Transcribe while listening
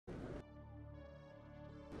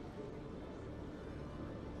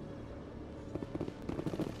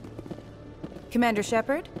Commander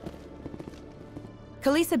Shepard?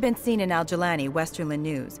 Khalisa Al-Jilani, Westerland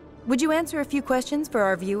News. Would you answer a few questions for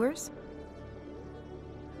our viewers?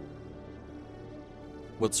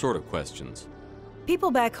 What sort of questions?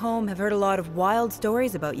 People back home have heard a lot of wild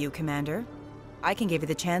stories about you, Commander. I can give you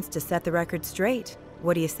the chance to set the record straight.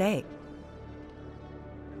 What do you say?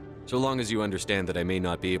 So long as you understand that I may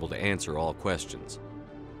not be able to answer all questions.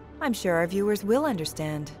 I'm sure our viewers will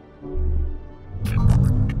understand.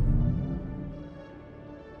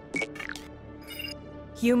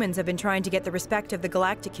 Humans have been trying to get the respect of the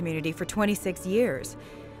galactic community for 26 years.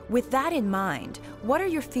 With that in mind, what are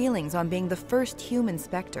your feelings on being the first human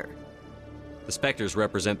Spectre? The Spectres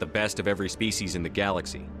represent the best of every species in the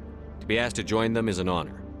galaxy. To be asked to join them is an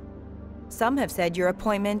honor. Some have said your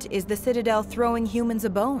appointment is the Citadel throwing humans a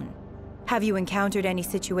bone. Have you encountered any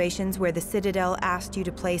situations where the Citadel asked you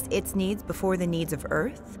to place its needs before the needs of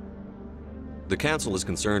Earth? The Council is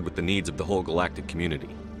concerned with the needs of the whole galactic community.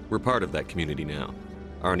 We're part of that community now.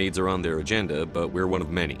 Our needs are on their agenda, but we're one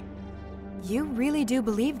of many. You really do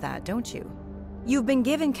believe that, don't you? You've been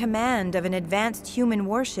given command of an advanced human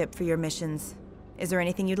warship for your missions. Is there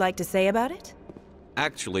anything you'd like to say about it?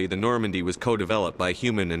 Actually, the Normandy was co-developed by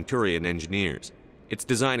human and Turian engineers. Its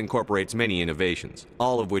design incorporates many innovations,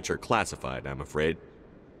 all of which are classified, I'm afraid.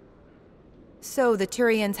 So the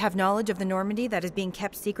Turians have knowledge of the Normandy that is being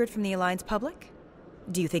kept secret from the Alliance public?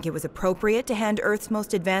 Do you think it was appropriate to hand Earth's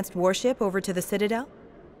most advanced warship over to the Citadel?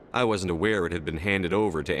 I wasn't aware it had been handed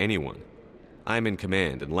over to anyone. I'm in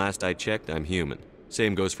command, and last I checked, I'm human.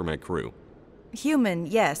 Same goes for my crew. Human,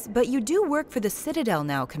 yes, but you do work for the Citadel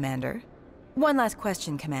now, Commander. One last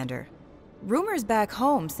question, Commander. Rumors back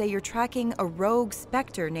home say you're tracking a rogue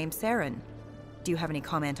Spectre named Saren. Do you have any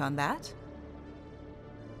comment on that?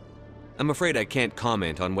 I'm afraid I can't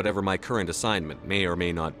comment on whatever my current assignment may or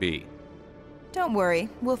may not be. Don't worry,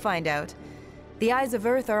 we'll find out. The eyes of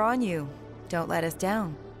Earth are on you. Don't let us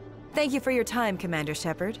down. Thank you for your time, Commander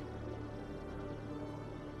Shepard.